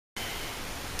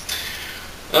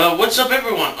What's up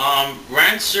everyone?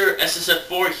 Rancer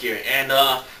SSF4 here, and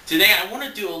today I want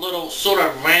to do a little sort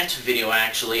of rant video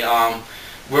actually,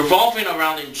 revolving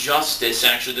around injustice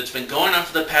actually that's been going on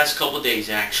for the past couple of days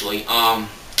actually.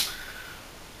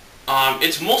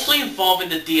 It's mostly involving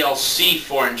the DLC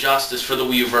for Injustice for the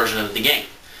Wii U version of the game.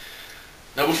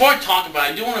 Now before I talk about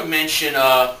it, I do want to mention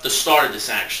the start of this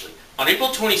actually. On April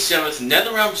 27th,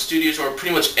 NetherRealm Studios, or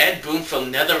pretty much Ed Boon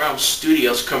from NetherRealm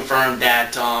Studios, confirmed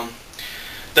that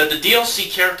that the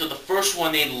DLC character, the first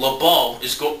one named LeBeau,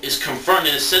 is confirmed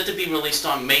and is set to be released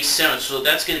on May 7th, so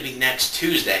that's going to be next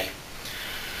Tuesday.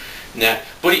 Now,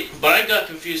 but I got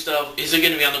confused of, is it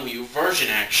going to be on the Wii U version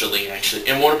actually,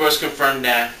 and Warner Bros. Confirmed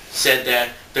that, said that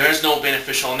there has no been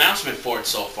official announcement for it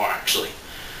so far actually.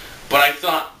 But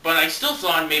I still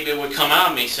thought maybe it would come out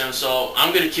on May 7th, so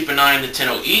I'm going to keep an eye on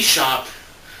Nintendo eShop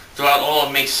throughout all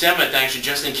of May 7th actually,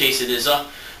 just in case it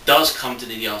does come to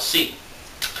the DLC.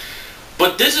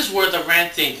 But this is where the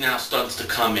rant thing now starts to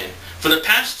come in. For the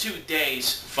past 2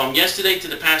 days, from yesterday to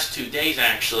the past 2 days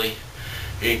actually,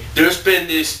 there's been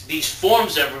these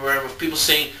forums everywhere of people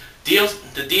saying the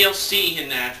DLC in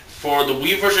that for the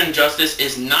Wii version of Injustice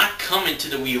is not coming to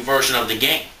the Wii U version of the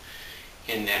game.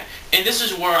 In that, and this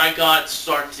is where I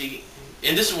start to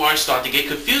get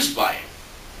confused by it.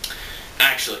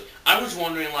 Actually, I was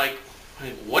wondering, like,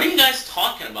 what are you guys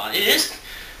talking about?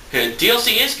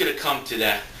 DLC is gonna come to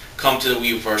the Wii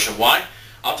U version. Why?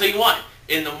 I'll tell you why.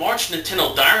 In the March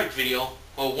Nintendo Direct video,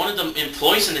 one of the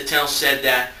employees in Nintendo said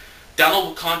that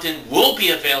downloadable content will be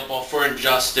available for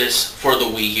Injustice for the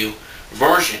Wii U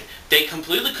version. They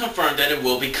completely confirmed that it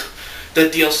will be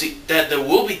that there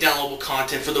will be downloadable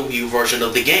content for the Wii U version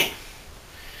of the game.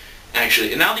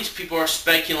 Actually, and now these people are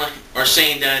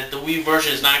saying that the Wii U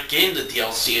version is not getting the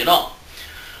DLC at all.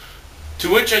 To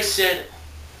which I said,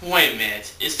 wait a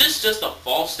minute, is this just a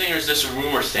false thing or is this a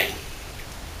rumor thing?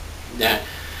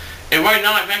 And right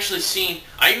now I've actually seen,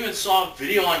 I even saw a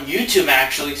video on YouTube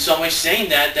actually, somebody saying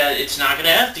that it's not going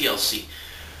to have DLC.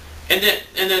 And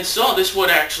then so this would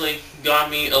actually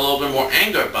got me a little bit more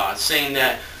anger about it, saying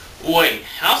that, wait,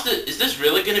 is this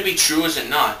really going to be true or is it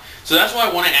not? So that's why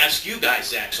I want to ask you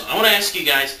guys actually. I want to ask you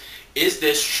guys, is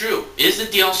this true? Is the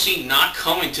DLC not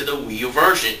coming to the Wii U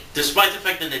version? Despite the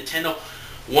fact that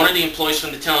one of the employees from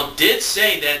Nintendo did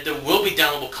say that there will be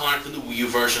downloadable content for the Wii U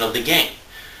version of the game.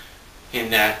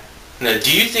 Now,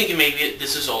 do you think maybe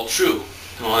this is all true?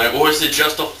 Or is it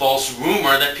just a false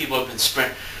rumor that people have been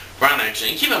spreading around actually?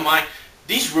 And keep in mind,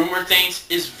 these rumor things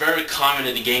is very common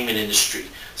in the gaming industry.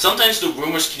 Sometimes the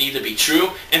rumors can either be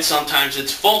true and sometimes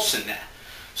it's false in that.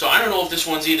 So I don't know if this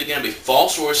one's either going to be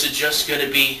false or is it just going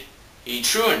to be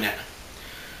true in that.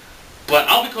 But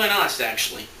I'll be quite honest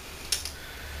actually.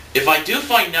 If I do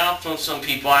find out from some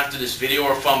people after this video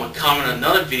or from a comment on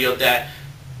another video that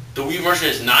the Wii version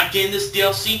is not getting this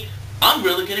DLC, I'm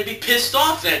really going to be pissed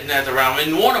off at NetherRealm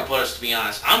and Warner Bros. To be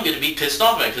honest. I'm going to be pissed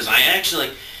off at it because I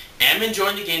actually am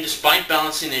enjoying the game despite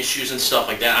balancing issues and stuff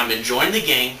like that. I'm enjoying the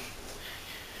game.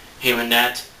 And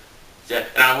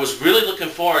I was really looking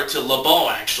forward to LeBeau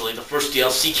actually, the first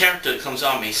DLC character that comes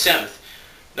out May 7th.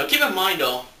 Now keep in mind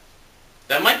though,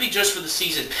 that might be just for the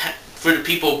for the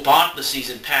people who bought the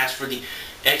season pass for the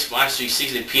Xbox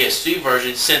 360 and PS3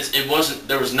 version, since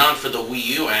there was none for the Wii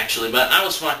U actually, but I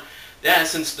was fine that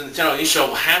since the Nintendo eShop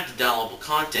will have the downloadable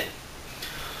content.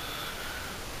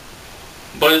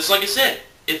 But it's like I said,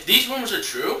 if these rumors are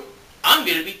true, I'm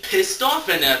going to be pissed off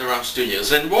at NetherRealm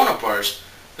Studios and Warner Bros.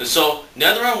 And so,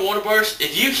 NetherRealm Warner Bros.,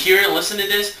 if you hear and listen to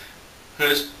this,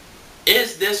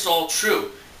 is this all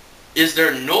true? Is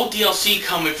there no DLC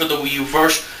coming for the Wii U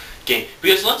version game?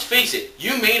 Because let's face it,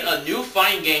 you made a new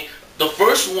fighting game,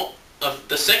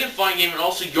 the second fighting game, and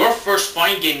also your first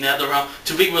fighting game, NetherRealm,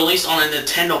 to be released on a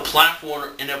Nintendo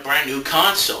platform in a brand new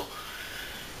console,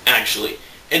 actually.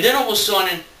 And then all of a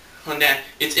sudden, on that,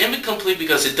 it's incomplete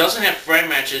because it doesn't have frame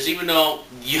matches, even though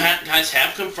you guys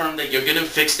have confirmed that you're going to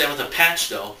fix that with a patch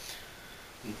though.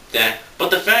 But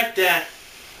the fact that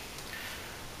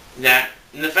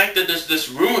there's this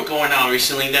rumor going on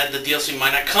recently that the DLC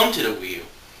might not come to the Wii U.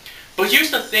 But here's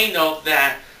the thing though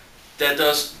that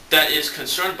is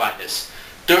concerned by this.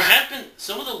 There have been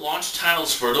some of the launch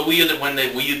titles for the Wii U that when the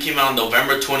Wii U came out in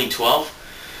November 2012,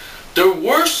 there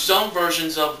were some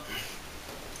versions of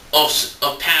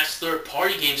past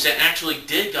third-party games that actually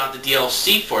did got the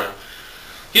DLC for them.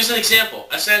 Here's an example.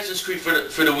 Assassin's Creed for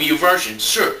the Wii U version.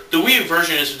 Sure, the Wii U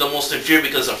version is the most inferior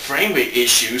because of frame rate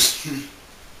issues and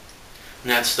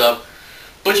that stuff.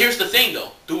 But here's the thing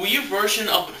though. The Wii U version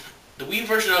of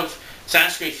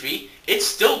Assassin's Creed 3, it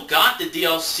still got the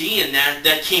DLC and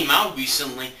that came out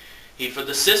recently for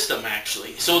the system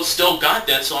actually. So it still got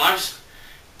that. So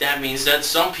that means that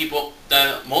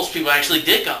most people actually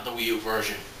did got the Wii U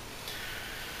version.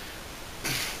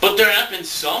 But there have been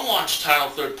some launch title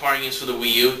third-party games for the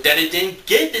Wii U that it didn't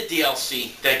get the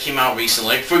DLC that came out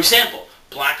recently. Like, for example,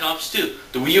 Black Ops 2,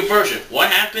 the Wii U version.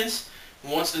 What happens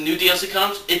once the new DLC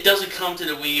comes? It doesn't come to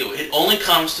the Wii U. It only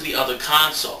comes to the other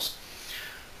consoles.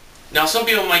 Now, some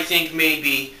people might think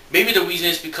maybe the reason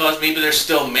is because maybe they're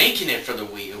still making it for the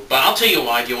Wii U. But I'll tell you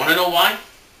why. Do you want to know why?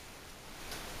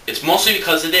 It's mostly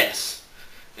because of this.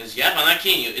 Because, yeah, I'm not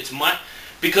kidding you.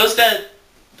 Because that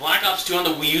Black Ops 2 on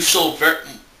the Wii U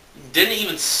didn't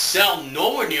even sell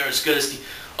nowhere near as good as the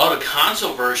other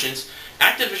console versions.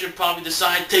 Activision probably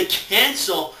decided to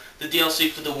cancel the DLC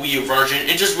for the Wii U version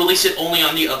and just release it only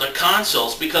on the other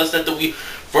consoles because that the Wii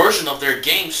version of their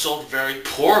game sold very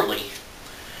poorly.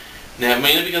 Now,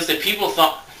 mainly because the people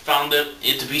found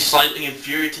it to be slightly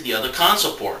inferior to the other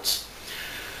console ports.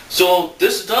 So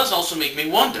this does also make me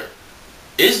wonder,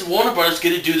 is Warner Bros.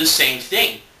 Going to do the same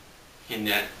thing? In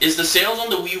that, is the sales on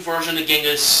the Wii U version of the game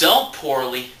going to sell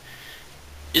poorly?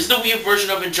 Is the Wii U version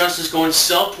of Injustice going to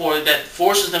sell poorly that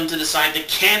forces them to decide to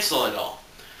cancel it all?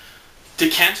 To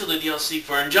cancel the DLC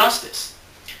for Injustice.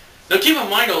 Now keep in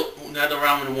mind, that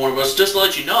around in Warner Bros., just to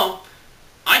let you know,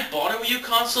 I bought a Wii U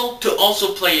console to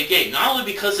also play a game. Not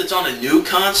only because it's on a new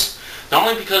console, not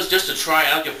only because just to try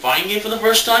out a fighting game for the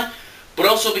first time, but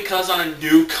also because on a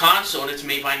new console that's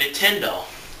made by Nintendo.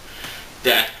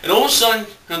 And all of a sudden,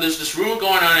 there's this rumor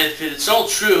going on, and if it's all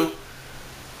true,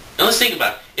 now let's think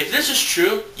about it. If this is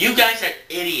true, you guys are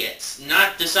idiots,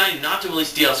 deciding not to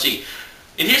release DLC.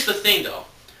 And here's the thing though,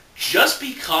 just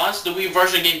because the Wii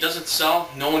version of the game doesn't sell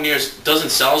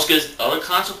as good as other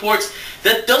console ports,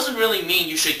 that doesn't really mean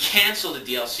you should cancel the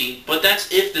DLC, but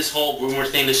that's if this whole rumor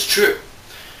thing is true.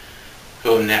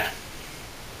 Oh, nah.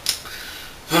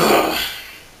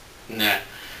 Nah.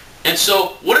 And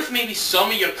so, what if maybe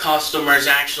some of your customers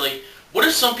actually, what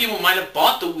if some people might have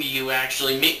bought the Wii U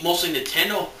actually, mostly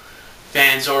Nintendo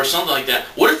fans or something like that,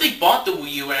 what if they bought the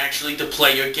Wii U actually to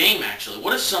play your game actually?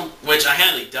 What if which I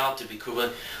highly doubt to be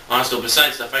completely honest though,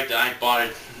 besides the fact that I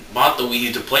bought the Wii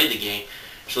U to play the game,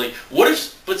 actually, what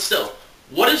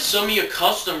if some of your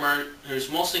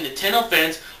customers, mostly Nintendo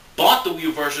fans, bought the Wii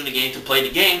U version of the game to play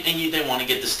the game and they want to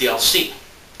get this DLC?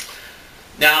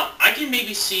 Now, I can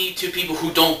maybe see two people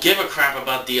who don't give a crap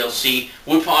about DLC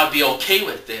would probably be okay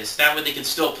with this. That way they can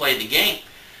still play the game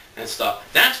and stuff.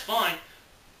 That's fine.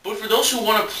 But for those who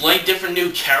want to play different new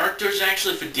characters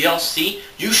actually for DLC,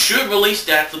 you should release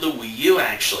that for the Wii U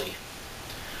actually.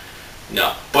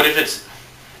 No, but if it's...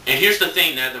 And here's the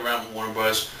thing that around Warner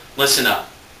Bros. Listen up.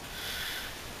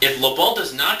 If LeBeau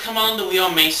does not come out on the Wii U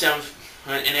on May 7th,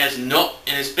 and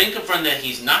it's been confirmed that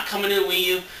he's not coming to the Wii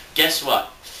U, guess what?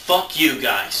 Fuck you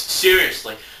guys.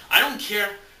 Seriously. I don't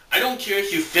care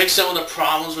if you fix some of the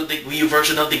problems with the Wii U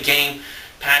version of the game,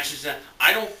 patches that.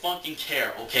 I don't fucking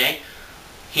care, okay?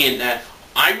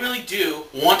 I really do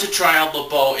want to try out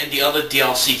LeBeau and the other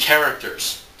DLC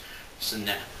characters. So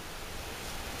now,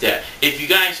 if you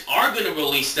guys are going to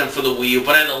release them for the Wii U,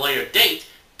 but at a later date,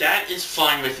 that is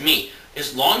fine with me.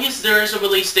 As long as there is a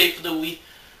release date for the Wii,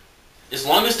 as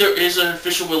long as there is an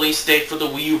official release date for the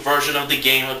Wii U version of the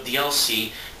game of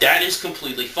DLC, that is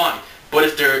completely fine. But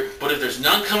if there's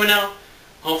none coming out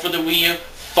for the Wii U,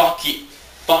 fuck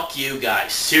you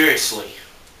guys. Seriously.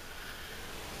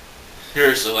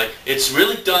 Seriously, like, it's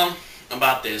really dumb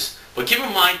about this. But keep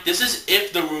in mind, this is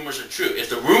if the rumors are true. If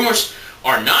the rumors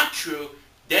are not true,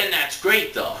 then that's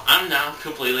great though. I'm now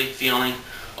completely feeling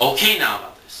okay now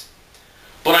about this.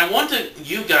 But I want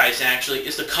you guys actually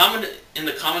is to comment in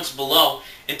the comments below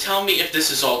and tell me if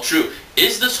this is all true.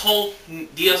 Is this whole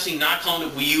DLC not coming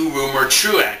to Wii U rumor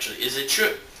true actually? Is it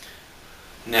true?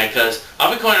 Now, because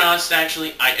I'll be quite honest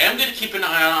actually, I am going to keep an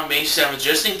eye on May 7th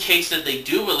just in case that they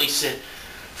do release it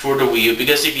for the Wii U,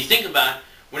 because if you think about it,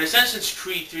 when Assassin's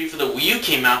Creed 3 for the Wii U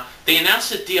came out, they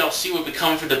announced that DLC would be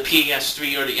coming for the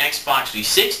PS3 or the Xbox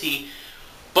 360,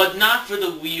 but not for the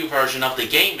Wii U version of the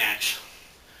game actually.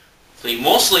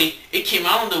 Mostly, it came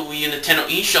out on the Wii U Nintendo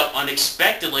eShop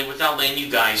unexpectedly without letting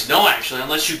you guys know actually,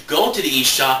 unless you go to the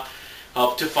eShop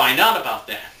to find out about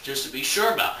that, just to be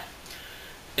sure about it.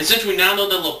 And since we now know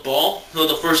that LeBeau,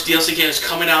 the first DLC game, is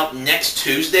coming out next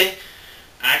Tuesday,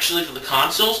 actually for the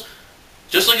consoles,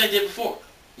 just like I did before.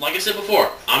 Like I said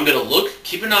before, I'm going to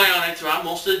keep an eye on it throughout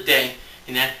most of the day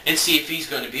and see if he's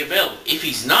going to be available. If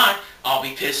he's not, I'll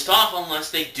be pissed off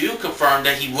unless they do confirm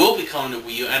that he will be coming to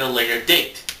Wii U at a later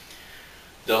date.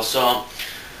 Though, so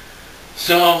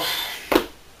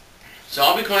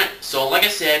I'll be quite, so like I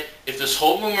said, if this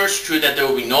whole rumor is true that there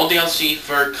will be no DLC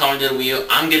for coming to the Wii U,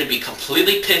 I'm going to be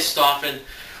completely pissed off and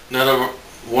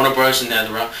Warner Bros. And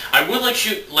NetherRealm. I would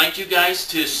like you guys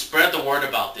to spread the word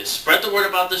about this. Spread the word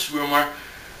about this rumor,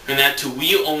 and that to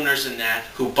Wii U owners and that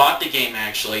who bought the game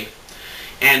actually.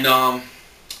 And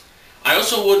I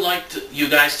also would like you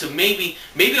guys to maybe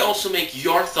also make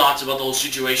your thoughts about the whole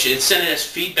situation and send it as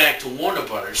feedback to Warner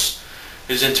Bros.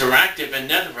 Who's Interactive and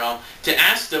NetherRealm to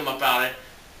ask them about it,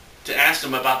 to ask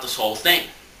them about this whole thing.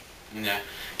 Yeah.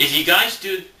 If you guys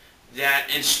do that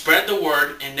and spread the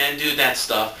word and then do that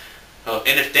stuff,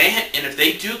 and if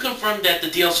they do confirm that the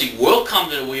DLC will come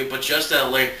to the Wii U, but just at a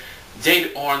later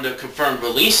date or on the confirmed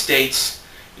release dates,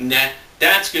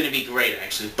 that's going to be great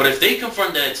actually. But if they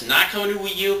confirm that it's not coming to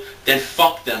Wii U, then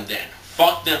fuck them then.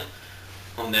 Fuck them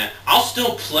on that. I'll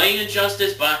still play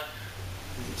Injustice, but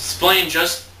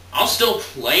I'll still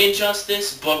play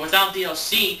Injustice, but without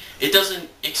DLC, it doesn't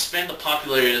expand the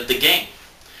popularity of the game.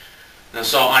 And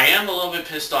so I am a little bit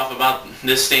pissed off about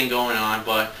this thing going on,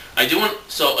 but I do want.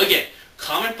 So again,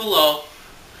 comment below.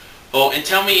 Oh, and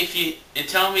tell me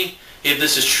if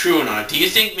this is true or not. Do you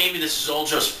think maybe this is all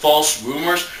just false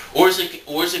rumors, or is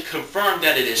it confirmed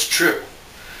that it is true?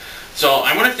 So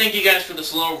I want to thank you guys for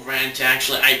this little rant.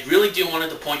 Actually, I really do wanted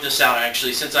to point this out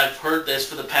actually, since I've heard this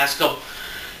for the past couple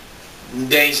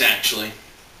days actually,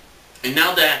 and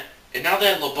now that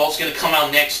LeBeault's gonna come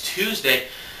out next Tuesday.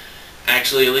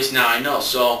 Actually, at least now I know.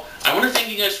 So I want to thank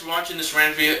you guys for watching this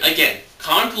rant video. Again,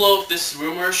 comment below if this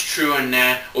rumor is true and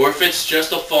that, or if it's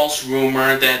just a false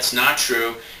rumor that's not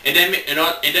true. And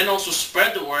then also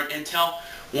spread the word and tell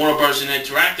Warner Bros. And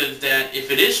Interactive that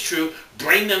if it is true,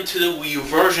 bring them to the Wii U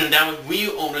version. That way Wii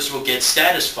U owners will get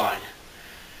satisfied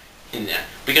in that.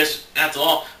 Because after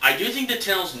all, I do think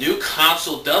Nintendo's new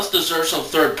console does deserve some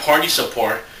third-party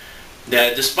support.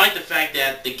 That despite the fact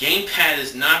that the gamepad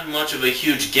is not much of a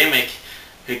huge gimmick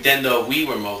than the Wii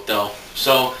remote though.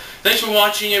 So thanks for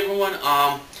watching everyone.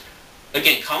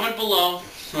 Again, comment below.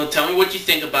 Tell me what you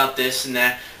think about this and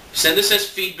that. Send this as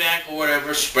feedback or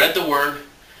whatever. Spread the word.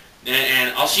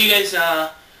 And I'll see you guys.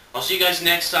 I'll see you guys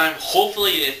next time.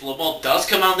 Hopefully, if LeBeault does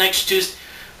come out next Tuesday,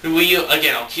 Wii U,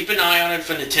 again, I'll keep an eye on it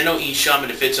for Nintendo eShop,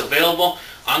 and if it's available,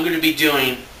 I'm going to be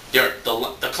doing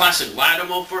the classic ladder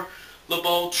mode for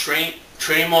LeBeault,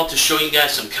 training mode to show you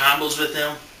guys some combos with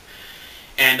him.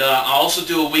 And I'll also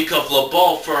do a week of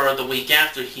LeBeault for the week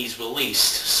after he's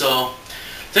released. So,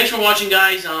 thanks for watching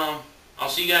guys. I'll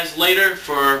see you guys later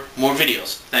for more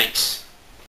videos. Thanks.